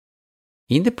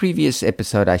In the previous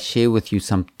episode, I share with you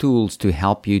some tools to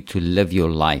help you to live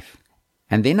your life.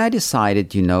 And then I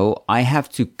decided, I have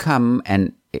to come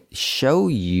and show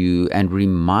you and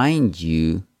remind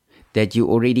you that you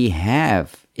already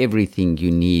have everything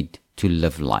you need to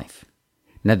live life.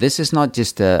 Now, this is not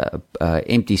just an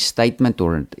empty statement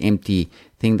or an empty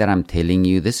thing that I'm telling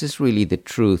you. This is really the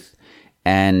truth.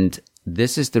 And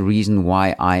this is the reason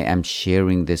why I am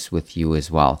sharing this with you as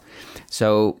well.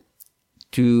 So,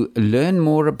 to learn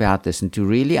more about this and to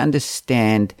really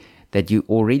understand that you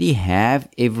already have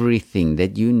everything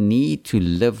that you need to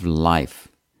live life,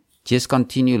 just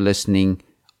continue listening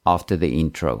after the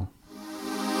intro.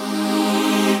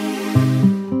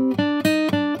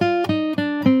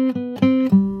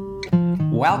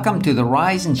 Welcome to the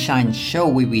Rise and Shine show,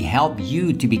 where we help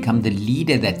you to become the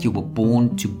leader that you were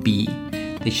born to be.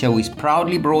 The show is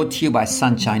proudly brought to you by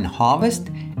Sunshine Harvest.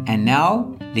 And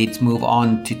now, let's move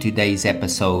on to today's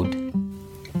episode.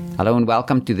 Hello and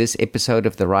welcome to this episode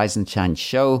of the Rise and Shine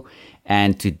show.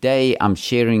 And today I'm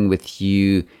sharing with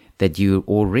you that you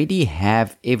already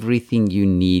have everything you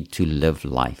need to live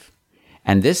life.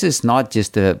 And this is not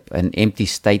just an empty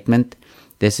statement.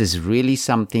 This is really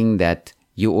something that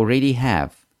you already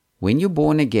have. When you're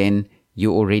born again,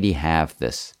 you already have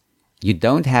this. You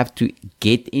don't have to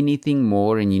get anything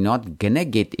more, and you're not gonna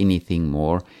get anything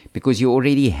more because you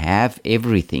already have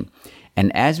everything.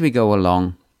 And as we go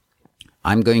along,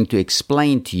 I'm going to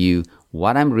explain to you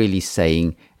what I'm really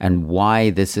saying and why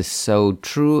this is so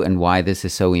true and why this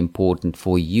is so important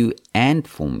for you and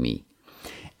for me.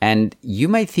 And you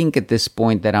may think at this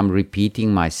point that I'm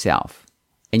repeating myself.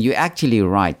 And you're actually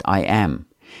right, I am.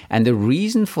 And the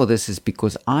reason for this is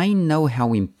because I know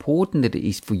how important it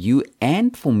is for you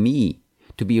and for me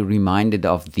to be reminded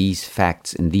of these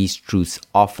facts and these truths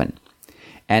often.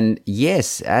 And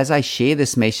yes, as I share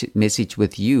this message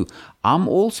with you, I'm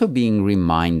also being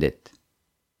reminded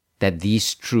that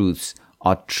these truths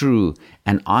are true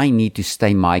and I need to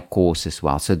stay my course as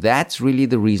well. So that's really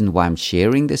the reason why I'm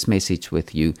sharing this message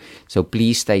with you. So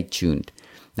please stay tuned.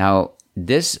 Now,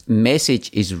 this message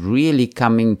is really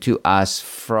coming to us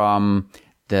from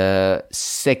the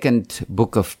second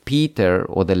book of Peter,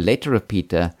 or the letter of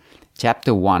Peter,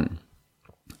 chapter 1.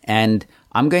 And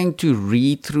I'm going to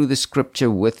read through the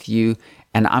scripture with you,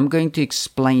 and I'm going to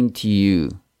explain to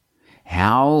you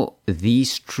how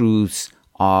these truths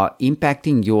are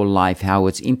impacting your life, how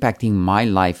it's impacting my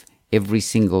life every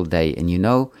single day. And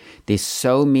there's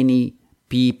so many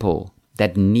people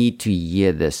that need to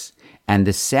hear this. And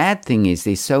the sad thing is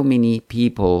there's so many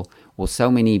people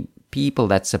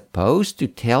that's supposed to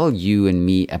tell you and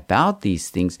me about these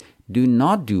things do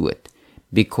not do it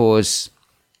because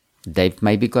they've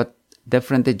maybe got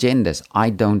different agendas. I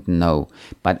don't know.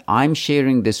 But I'm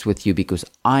sharing this with you because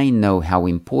I know how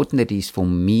important it is for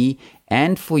me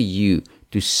and for you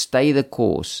to stay the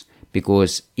course.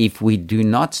 Because if we do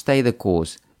not stay the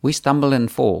course, we stumble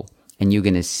and fall. And you're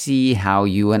going to see how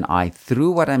you and I,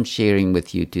 through what I'm sharing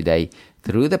with you today,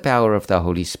 through the power of the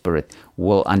Holy Spirit,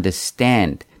 will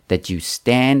understand that you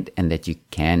stand and that you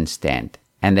can stand.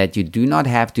 And that you do not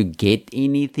have to get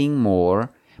anything more,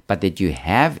 but that you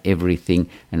have everything.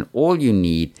 And all you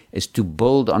need is to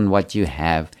build on what you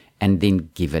have and then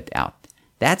give it out.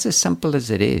 That's as simple as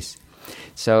it is.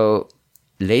 So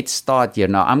let's start here.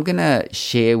 Now, I'm going to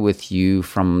share with you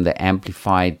from the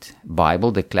Amplified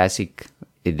Bible, the Classic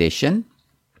Edition,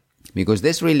 because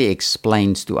this really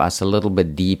explains to us a little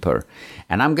bit deeper.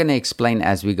 And I'm going to explain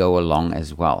as we go along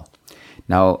as well.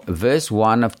 Now, verse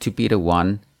 1 of 2 Peter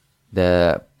 1,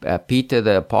 Peter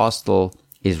the apostle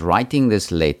is writing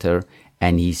this letter,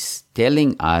 and he's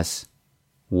telling us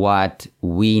what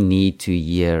we need to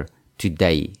hear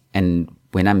today. And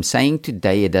when I'm saying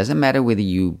today, it doesn't matter whether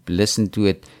you listen to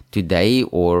it today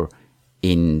or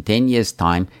in 10 years'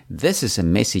 time. This is a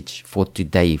message for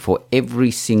today, for every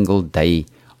single day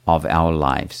of our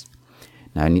lives.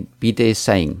 Now, Peter is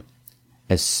saying,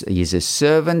 he is a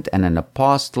servant and an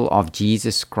apostle of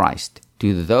Jesus Christ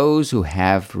to those who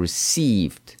have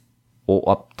received or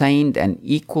obtained an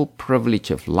equal privilege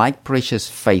of like precious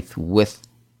faith with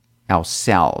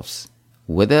ourselves,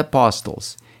 with the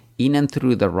apostles, in and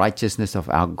through the righteousness of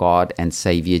our God and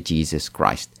Savior Jesus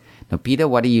Christ. Now, Peter,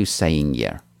 what are you saying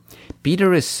here?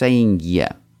 Peter is saying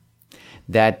here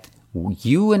that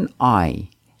you and I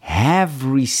have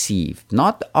received,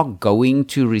 not are going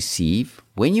to receive.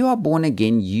 When you are born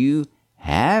again, you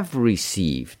have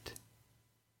received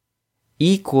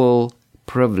equal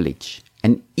privilege,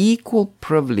 an equal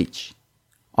privilege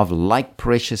of like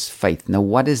precious faith. Now,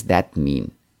 what does that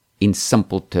mean? In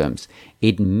simple terms,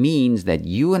 it means that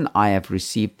you and I have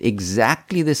received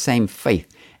exactly the same faith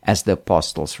as the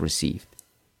apostles received.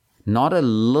 not a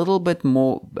little bit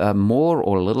more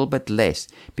or a little bit less,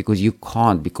 because you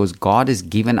can't, because God has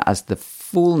given us the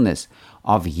fullness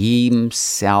of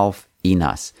Himself in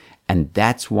us. And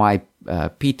that's why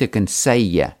Peter can say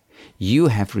here, you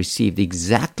have received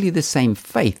exactly the same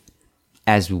faith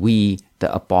as we,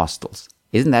 the apostles.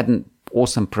 Isn't that an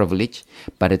awesome privilege?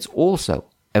 But it's also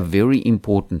a very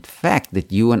important fact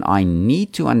that you and I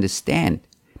need to understand.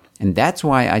 And that's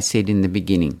why I said in the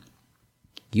beginning,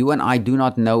 you and I do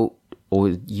not know,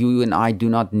 or you and I do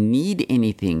not need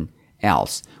anything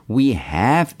else. We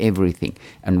have everything.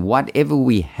 And whatever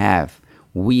we have,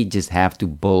 we just have to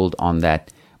build on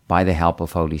that by the help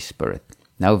of Holy Spirit.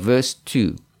 Now, verse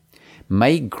 2.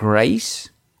 May grace,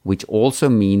 which also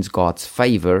means God's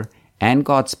favor, and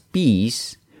God's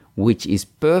peace, which is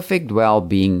perfect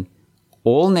well-being,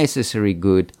 all necessary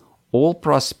good, all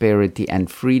prosperity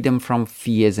and freedom from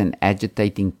fears and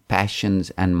agitating passions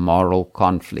and moral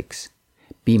conflicts,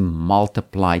 be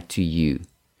multiplied to you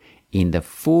in the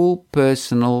full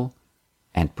personal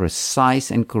and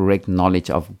precise and correct knowledge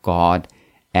of God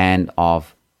and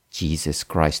of Jesus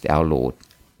Christ our Lord.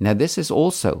 Now this is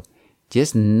also,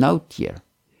 just note here,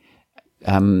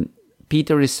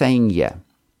 Peter is saying here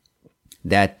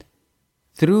that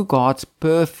through God's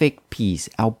perfect peace,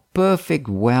 our perfect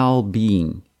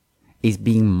well-being is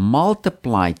being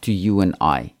multiplied to you and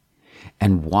I.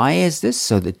 And why is this?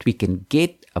 So that we can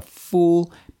get a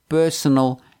full,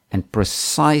 personal, and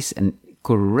precise and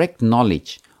correct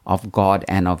knowledge of God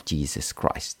and of Jesus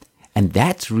Christ. And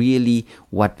that's really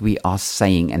what we are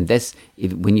saying. And this,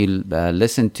 when you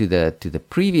listen to the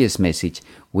previous message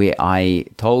where I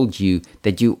told you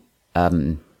that you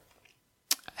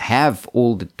have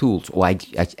all the tools, or I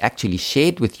actually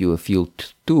shared with you a few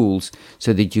tools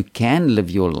so that you can live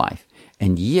your life.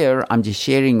 And here I'm just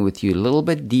sharing with you a little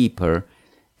bit deeper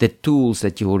the tools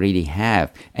that you already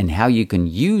have and how you can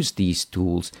use these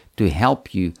tools to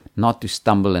help you not to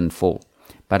stumble and fall.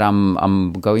 But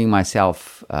I'm going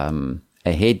myself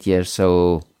ahead here,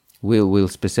 so we'll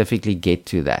specifically get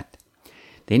to that.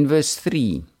 Then verse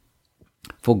 3.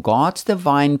 For God's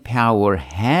divine power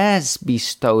has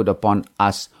bestowed upon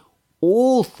us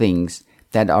all things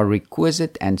that are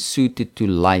requisite and suited to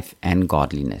life and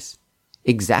godliness.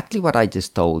 Exactly what I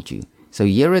just told you. So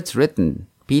here it's written,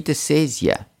 Peter says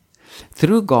here,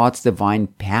 through God's divine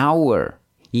power,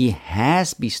 He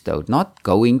has bestowed, not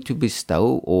going to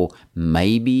bestow, or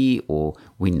maybe, or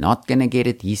we're not going to get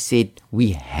it. He said,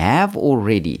 we have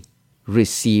already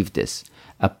received this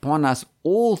upon us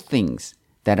all things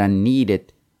that are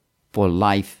needed for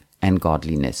life and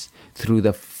godliness through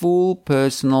the full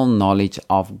personal knowledge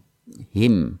of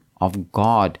Him, of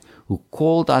God, who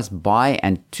called us by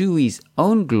and to His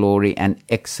own glory and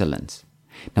excellence.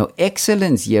 Now,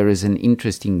 excellence here is an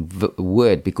interesting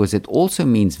word because it also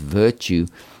means virtue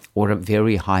or a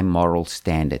very high moral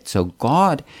standard. So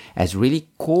God has really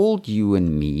called you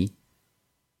and me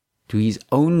to His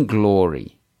own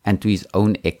glory and to His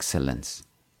own excellence.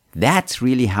 That's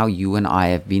really how you and I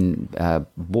have been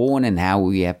born and how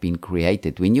we have been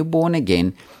created. When you're born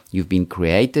again, you've been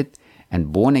created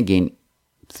and born again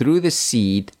through the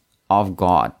seed of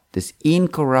God, this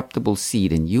incorruptible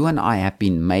seed. And you and I have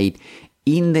been made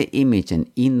in the image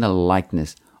and in the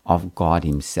likeness of God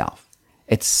Himself.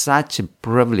 It's such a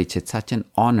privilege, it's such an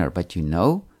honor. But you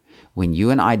know, when you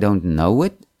and I don't know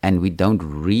it, and we don't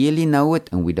really know it,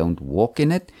 and we don't walk in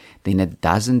it, then it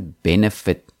doesn't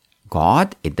benefit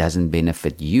God, it doesn't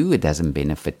benefit you, it doesn't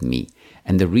benefit me.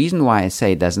 And the reason why I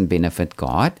say it doesn't benefit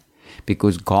God,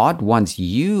 because God wants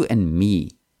you and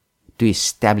me to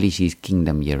establish His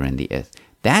kingdom here on the earth.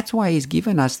 That's why He's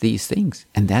given us these things.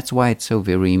 And that's why it's so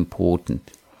very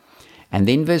important. And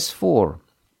then verse 4,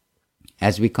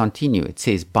 as we continue, it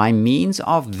says, by means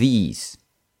of these,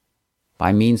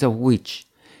 by means of which?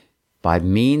 By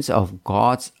means of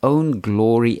God's own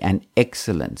glory and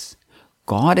excellence,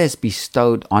 God has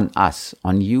bestowed on us,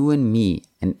 on you and me,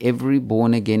 and every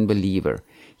born-again believer,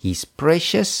 His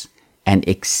precious and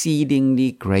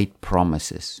exceedingly great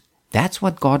promises. That's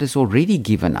what God has already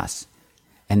given us.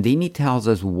 And then He tells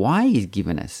us why He's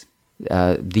given us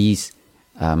these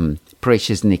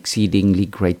precious and exceedingly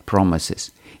great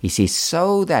promises. He says,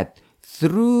 so that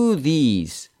through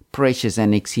these precious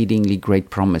and exceedingly great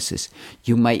promises,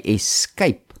 you may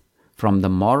escape from the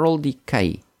moral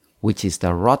decay, which is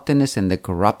the rottenness and the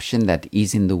corruption that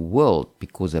is in the world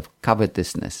because of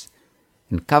covetousness.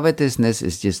 And covetousness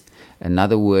is just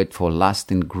another word for lust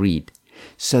and greed,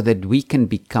 so that we can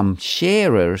become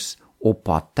sharers or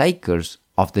partakers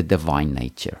of the divine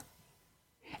nature.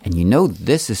 And you know,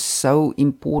 this is so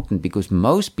important because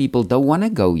most people don't want to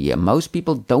go here. Most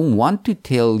people don't want to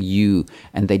tell you,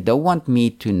 and they don't want me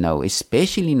to know,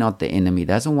 especially not the enemy,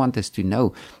 doesn't want us to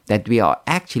know that we are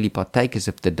actually partakers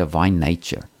of the divine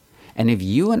nature. And if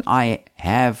you and I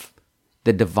have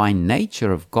the divine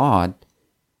nature of God,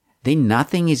 then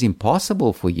nothing is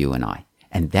impossible for you and I.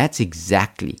 And that's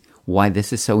exactly why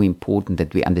this is so important,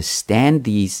 that we understand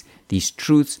these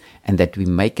truths and that we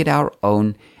make it our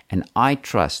own. And I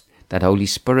trust that Holy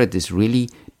Spirit is really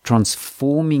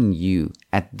transforming you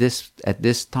at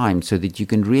this time so that you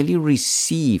can really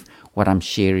receive what I'm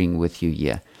sharing with you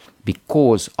here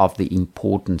because of the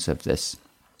importance of this.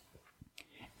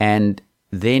 And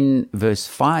then verse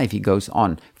 5, he goes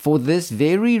on, for this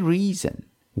very reason.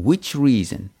 Which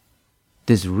reason?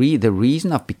 The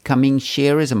reason of becoming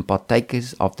sharers and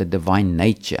partakers of the divine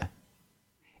nature.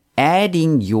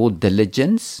 Adding your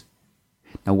diligence.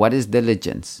 Now, what is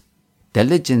diligence?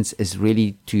 Diligence is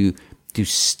really to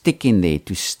stick in there,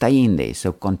 to stay in there.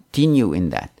 So continue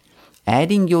in that.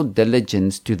 Adding your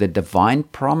diligence to the divine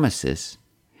promises,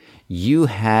 you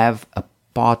have a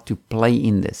part to play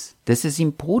in this. This is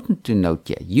important to note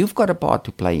here. You've got a part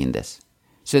to play in this.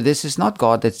 So this is not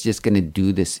God that's just going to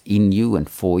do this in you and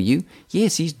for you.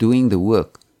 Yes, He's doing the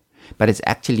work, but it's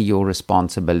actually your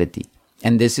responsibility.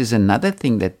 And this is another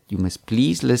thing that you must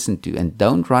please listen to, and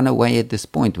don't run away at this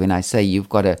point when I say you've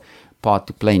got a part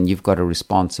to play and you've got a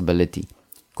responsibility.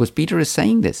 Because Peter is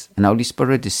saying this, and Holy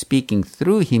Spirit is speaking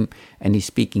through him, and He's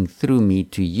speaking through me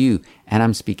to you, and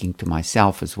I'm speaking to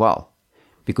myself as well.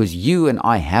 Because you and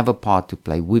I have a part to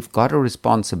play. We've got a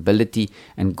responsibility,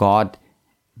 and God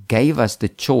gave us the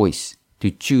choice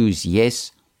to choose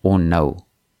yes or no.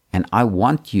 And I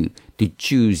want you to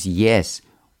choose yes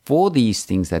for these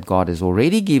things that God has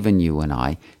already given you and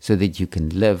I, so that you can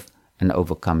live an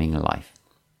overcoming life.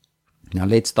 Now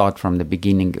let's start from the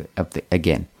beginning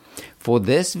again. For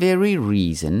this very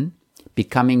reason,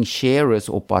 becoming sharers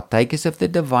or partakers of the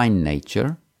divine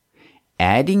nature,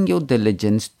 adding your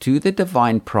diligence to the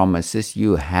divine promises,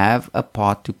 you have a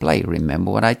part to play.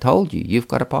 Remember what I told you. You've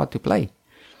got a part to play.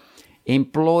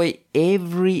 Employ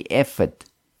every effort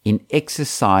in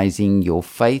exercising your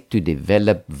faith to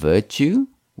develop virtue,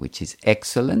 which is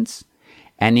excellence,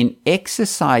 and in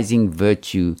exercising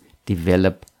virtue,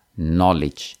 develop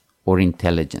knowledge or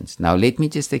intelligence. Now, let me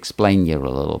just explain here a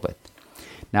little bit.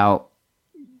 Now,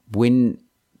 when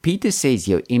Peter says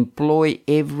here, employ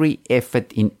every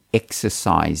effort in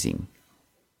exercising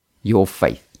your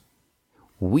faith,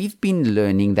 we've been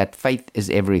learning that faith is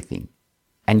everything.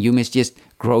 And you must just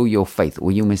grow your faith,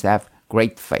 or you must have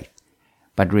great faith.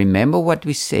 But remember what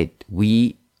we said.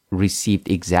 We received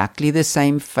exactly the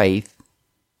same faith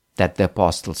that the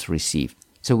apostles received.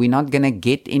 So we're not going to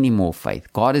get any more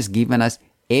faith. God has given us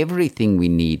everything we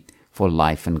need for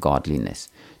life and godliness.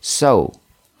 So,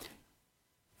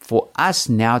 for us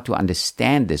now to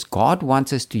understand this, God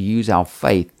wants us to use our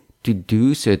faith to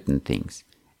do certain things.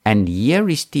 And here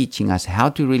He's teaching us how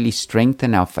to really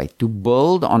strengthen our faith, to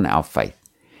build on our faith.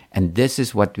 And this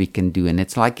is what we can do. And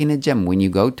it's like in a gym. When you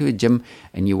go to a gym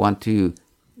and you want to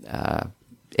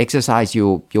exercise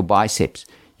your biceps,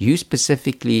 you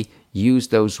specifically use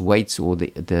those weights or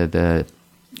the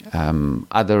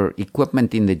other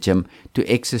equipment in the gym to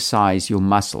exercise your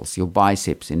muscles, your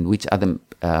biceps, and which other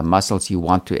muscles you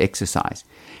want to exercise.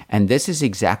 And this is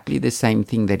exactly the same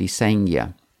thing that He's saying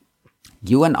here.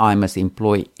 You and I must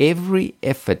employ every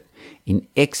effort in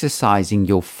exercising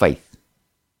your faith,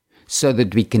 so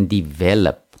that we can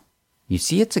develop. You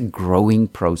see, it's a growing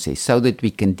process, so that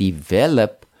we can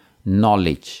develop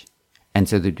knowledge, and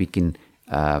so that we can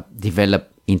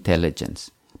develop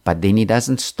intelligence. But then He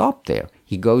doesn't stop there.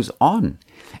 He goes on,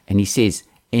 and He says,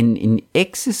 in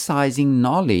exercising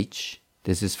knowledge,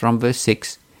 this is from verse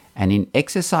 6, and in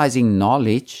exercising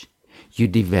knowledge, you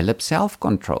develop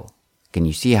self-control. Can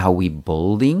you see how we're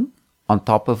building on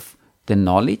top of the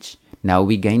knowledge? Now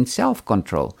we gain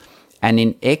self-control. And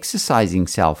in exercising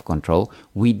self-control,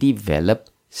 we develop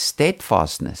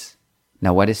steadfastness.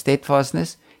 Now, what is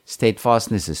steadfastness?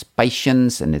 Steadfastness is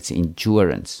patience and it's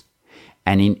endurance.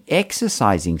 And in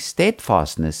exercising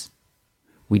steadfastness,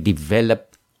 we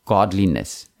develop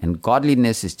godliness. And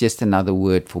godliness is just another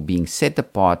word for being set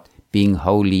apart, being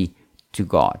holy to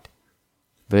God.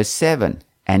 Verse 7,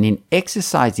 and in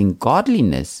exercising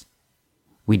godliness,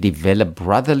 we develop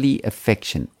brotherly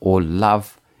affection or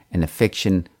love and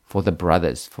affection for the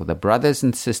brothers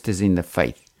and sisters in the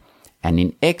faith. And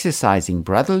in exercising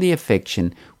brotherly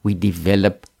affection, we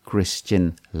develop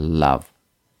Christian love.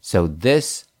 So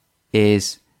this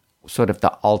is sort of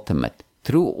the ultimate.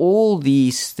 Through all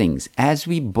these things, as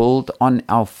we build on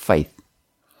our faith,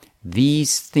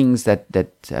 these things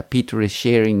that Peter is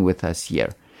sharing with us here.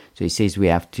 So he says we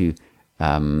have to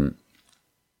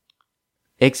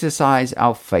exercise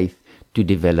our faith to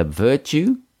develop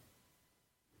virtue,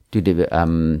 to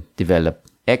develop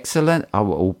excellent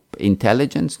our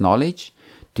intelligence, knowledge,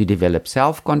 to develop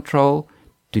self-control,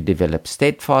 to develop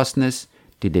steadfastness,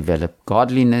 to develop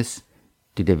godliness,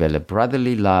 to develop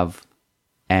brotherly love,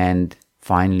 and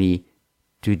finally,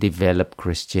 to develop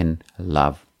Christian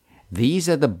love. These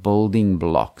are the building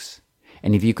blocks.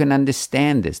 And if you can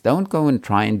understand this, don't go and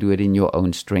try and do it in your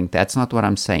own strength. That's not what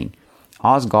I'm saying.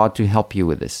 Ask God to help you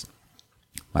with this.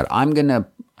 But I'm going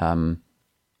to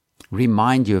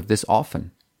remind you of this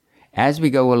often. As we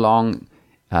go along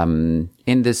in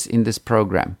this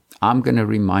program, I'm going to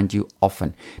remind you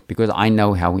often, because I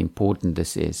know how important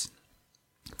this is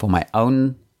for my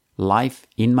own life,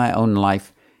 in my own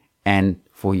life, and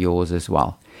for yours as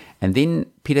well. And then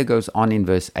Peter goes on in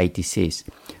verse 8, he says,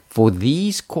 for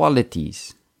these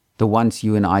qualities, the ones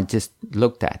you and I just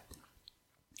looked at,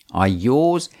 are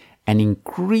yours and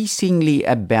increasingly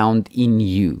abound in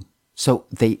you. So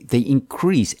they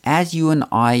increase as you and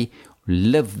I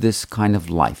live this kind of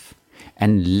life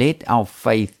and let our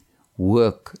faith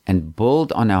work and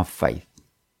build on our faith.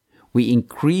 We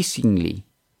increasingly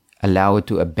allow it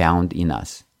to abound in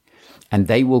us. And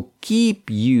they will keep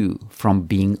you from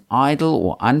being idle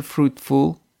or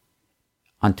unfruitful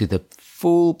unto the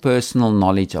full personal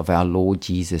knowledge of our Lord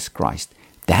Jesus Christ.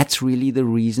 That's really the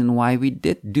reason why we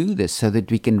did do this, so that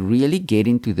we can really get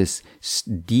into this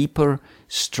deeper,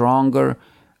 stronger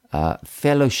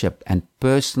fellowship and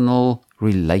personal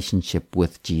relationship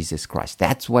with Jesus Christ.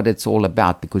 That's what it's all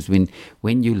about, because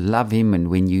when you love Him and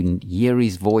when you hear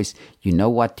His voice, you know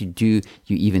what to do.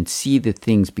 You even see the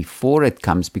things before it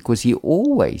comes, because He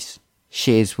always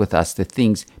shares with us the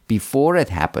things before it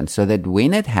happens, so that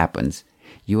when it happens,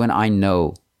 you and I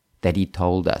know that He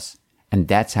told us. And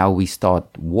that's how we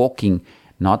start walking,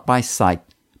 not by sight,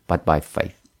 but by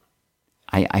faith.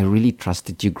 I really trust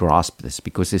that you grasp this,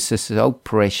 because this is so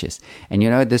precious. And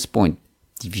at this point,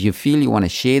 if you feel you want to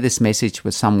share this message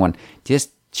with someone, just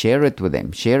share it with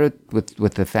them. Share it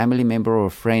with a family member or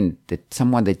a friend, that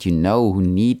someone that you know who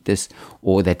need this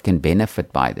or that can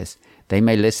benefit by this. They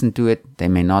may listen to it, they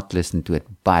may not listen to it,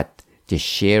 but just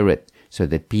share it so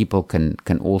that people can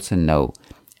also know.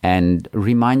 And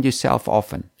remind yourself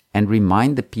often, and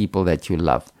remind the people that you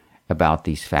love about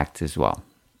these facts as well.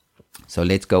 So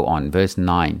let's go on. Verse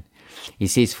 9. He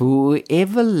says, for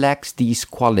whoever lacks these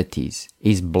qualities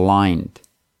is blind.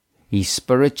 He's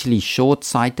spiritually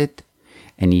short-sighted,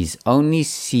 and he's only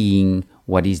seeing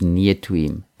what is near to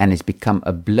him, and has become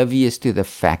oblivious to the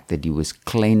fact that he was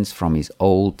cleansed from his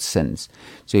old sins.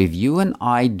 So if you and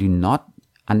I do not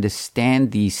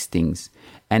understand these things,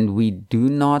 and we do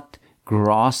not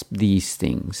grasp these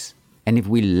things, and if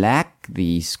we lack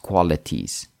these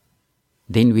qualities,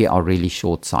 then we are really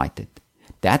short-sighted.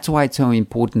 That's why it's so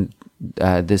important,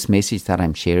 this message that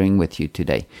I'm sharing with you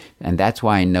today. And that's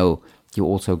why I know you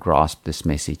also grasp this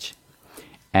message.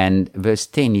 And verse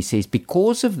 10, he says,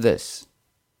 because of this,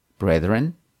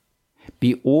 brethren,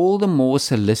 be all the more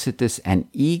solicitous and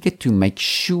eager to make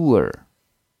sure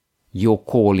your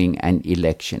calling and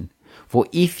election. For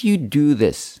if you do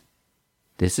this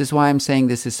is why I'm saying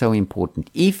this is so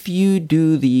important. If you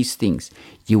do these things,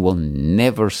 you will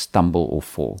never stumble or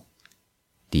fall.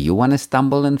 Do you want to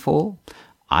stumble and fall?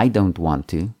 I don't want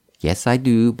to. Yes, I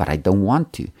do, but I don't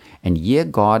want to. And here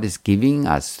God is giving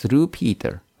us, through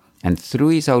Peter and through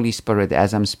His Holy Spirit,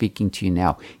 as I'm speaking to you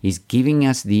now, He's giving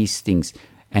us these things,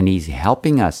 and He's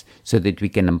helping us so that we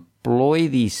can employ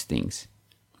these things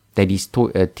that He's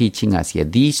teaching us here,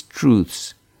 these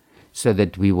truths, so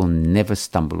that we will never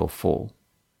stumble or fall.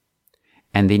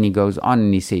 And then he goes on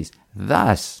and he says,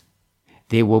 thus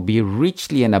there will be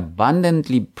richly and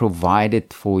abundantly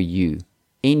provided for you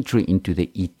entry into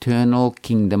the eternal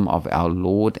kingdom of our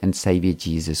Lord and Savior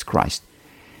Jesus Christ.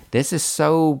 This is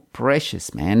so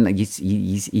precious, man. He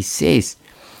says,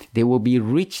 there will be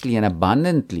richly and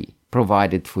abundantly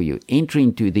provided for you entry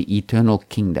into the eternal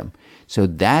kingdom. So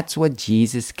that's what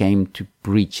Jesus came to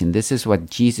preach, and this is what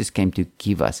Jesus came to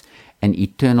give us, an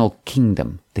eternal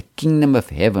kingdom, the kingdom of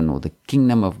heaven or the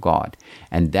kingdom of God.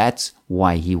 And that's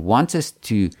why He wants us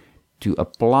to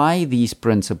apply these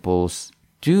principles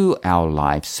to our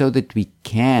lives, so that we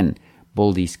can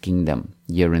build His kingdom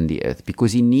here in the earth,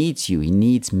 because He needs you, He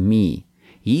needs me.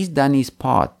 He's done His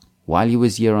part while He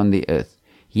was here on the earth.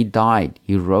 He died,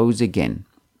 He rose again.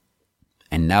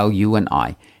 And now you and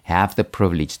I have the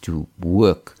privilege to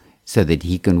work so that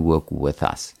He can work with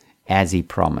us, as He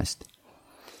promised.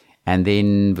 And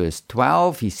then verse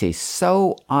 12, he says,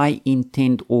 so I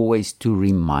intend always to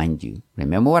remind you.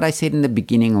 Remember what I said in the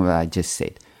beginning of what I just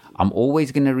said. I'm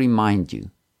always going to remind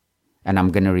you. And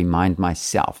I'm going to remind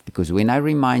myself. Because when I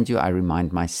remind you, I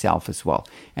remind myself as well.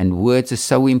 And words are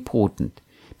so important.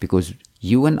 Because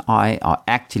you and I are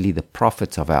actually the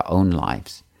prophets of our own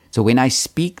lives. So when I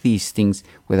speak these things,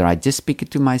 whether I just speak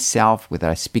it to myself, whether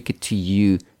I speak it to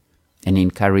you and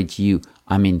encourage you,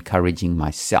 I'm encouraging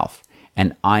myself.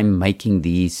 And I'm making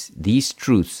these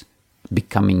truths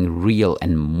becoming real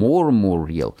and more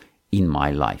real in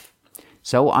my life.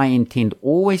 So I intend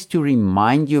always to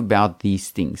remind you about these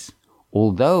things,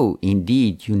 although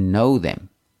indeed you know them.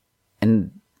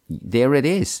 And there it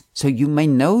is. So you may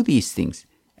know these things,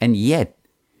 and yet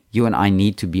you and I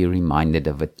need to be reminded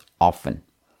of it often.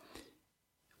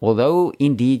 Although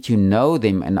indeed you know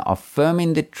them and are firm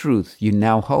in the truth you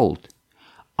now hold,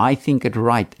 I think it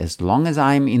right, as long as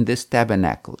I am in this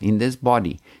tabernacle, in this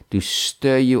body, to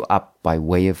stir you up by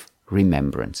way of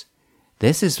remembrance.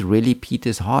 This is really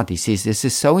Peter's heart. He says, this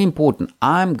is so important.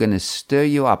 I'm going to stir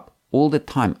you up all the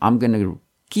time. I'm going to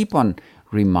keep on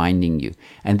reminding you.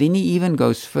 And then he even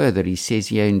goes further. He says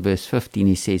here in verse 15,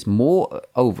 he says,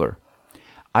 moreover,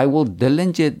 I will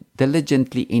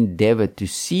diligently endeavor to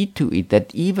see to it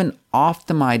that even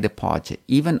after my departure,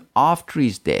 even after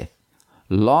his death,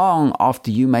 long after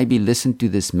you maybe listen to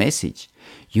this message,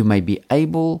 you may be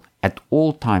able at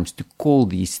all times to call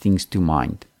these things to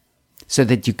mind so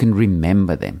that you can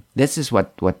remember them. This is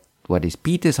what is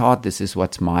Peter's heart. This is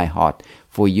what's my heart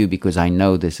for you, because I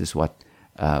know this is what's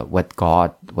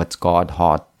God's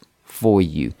heart for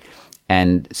you.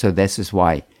 And so this is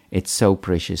why it's so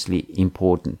preciously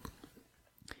important.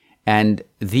 And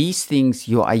these things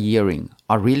you are hearing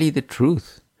are really the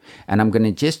truth. And I'm going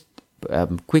to just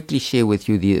quickly share with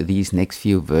you these next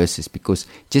few verses, because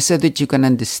just so that you can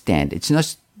understand, it's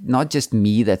not just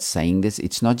me that's saying this,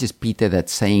 it's not just Peter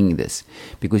that's saying this,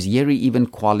 because here he even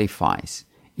qualifies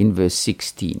in verse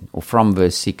 16, or from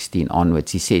verse 16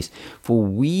 onwards. He says, for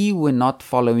we were not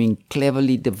following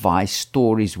cleverly devised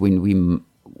stories when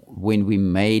we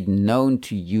made known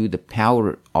to you the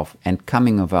power of and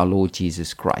coming of our Lord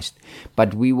Jesus Christ,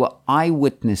 but we were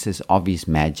eyewitnesses of his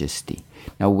majesty.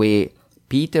 Now, where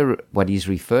Peter, what he's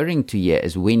referring to here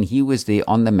is when he was there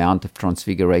on the Mount of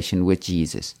Transfiguration with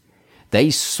Jesus. They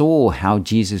saw how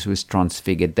Jesus was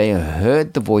transfigured. They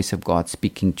heard the voice of God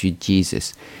speaking to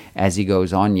Jesus as he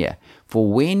goes on here. For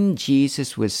when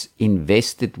Jesus was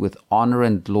invested with honor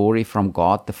and glory from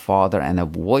God the Father, and a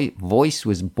voice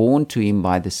was borne to him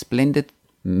by the splendid,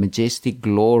 majestic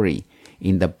glory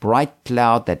in the bright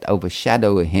cloud that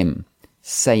overshadowed him,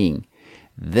 saying,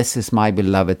 this is my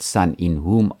beloved Son, in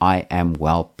whom I am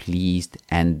well pleased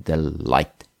and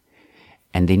delight.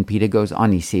 And then Peter goes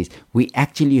on, he says, we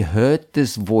actually heard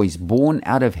this voice born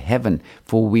out of heaven,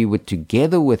 for we were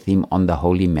together with him on the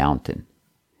holy mountain.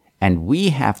 And we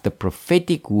have the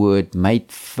prophetic word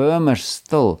made firmer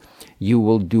still. You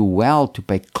will do well to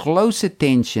pay close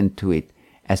attention to it,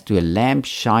 as to a lamp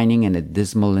shining in a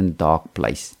dismal and dark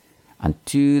place,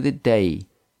 until the day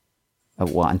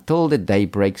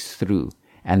breaks through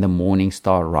and the morning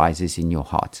star rises in your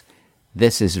hearts.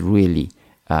 This is really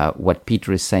what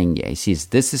Peter is saying here. He says,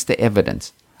 this is the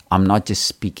evidence. I'm not just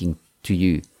speaking to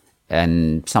you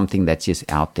and something that's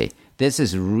just out there. This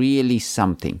is really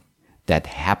something that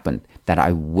happened, that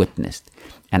I witnessed.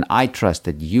 And I trust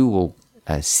that you will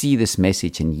see this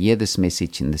message and hear this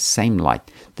message in the same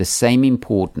light, the same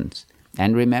importance.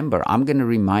 And remember, I'm going to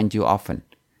remind you often,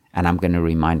 and I'm going to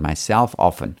remind myself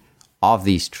often of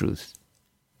these truths.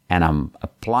 And I'm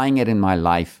applying it in my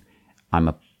life.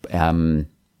 I'm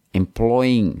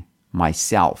employing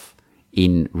myself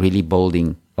in really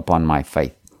building upon my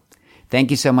faith.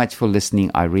 Thank you so much for listening.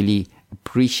 I really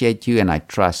appreciate you, and I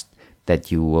trust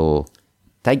that you will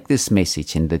take this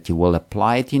message and that you will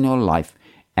apply it in your life,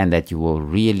 and that you will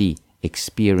really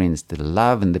experience the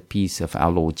love and the peace of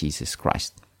our Lord Jesus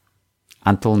Christ.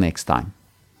 Until next time.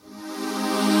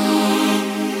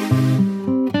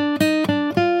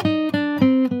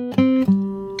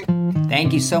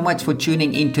 Thank you so much for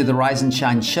tuning into the Rise and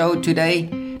Shine show today.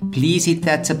 Please hit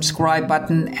that subscribe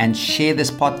button and share this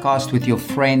podcast with your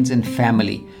friends and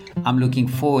family. I'm looking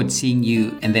forward to seeing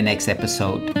you in the next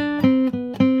episode.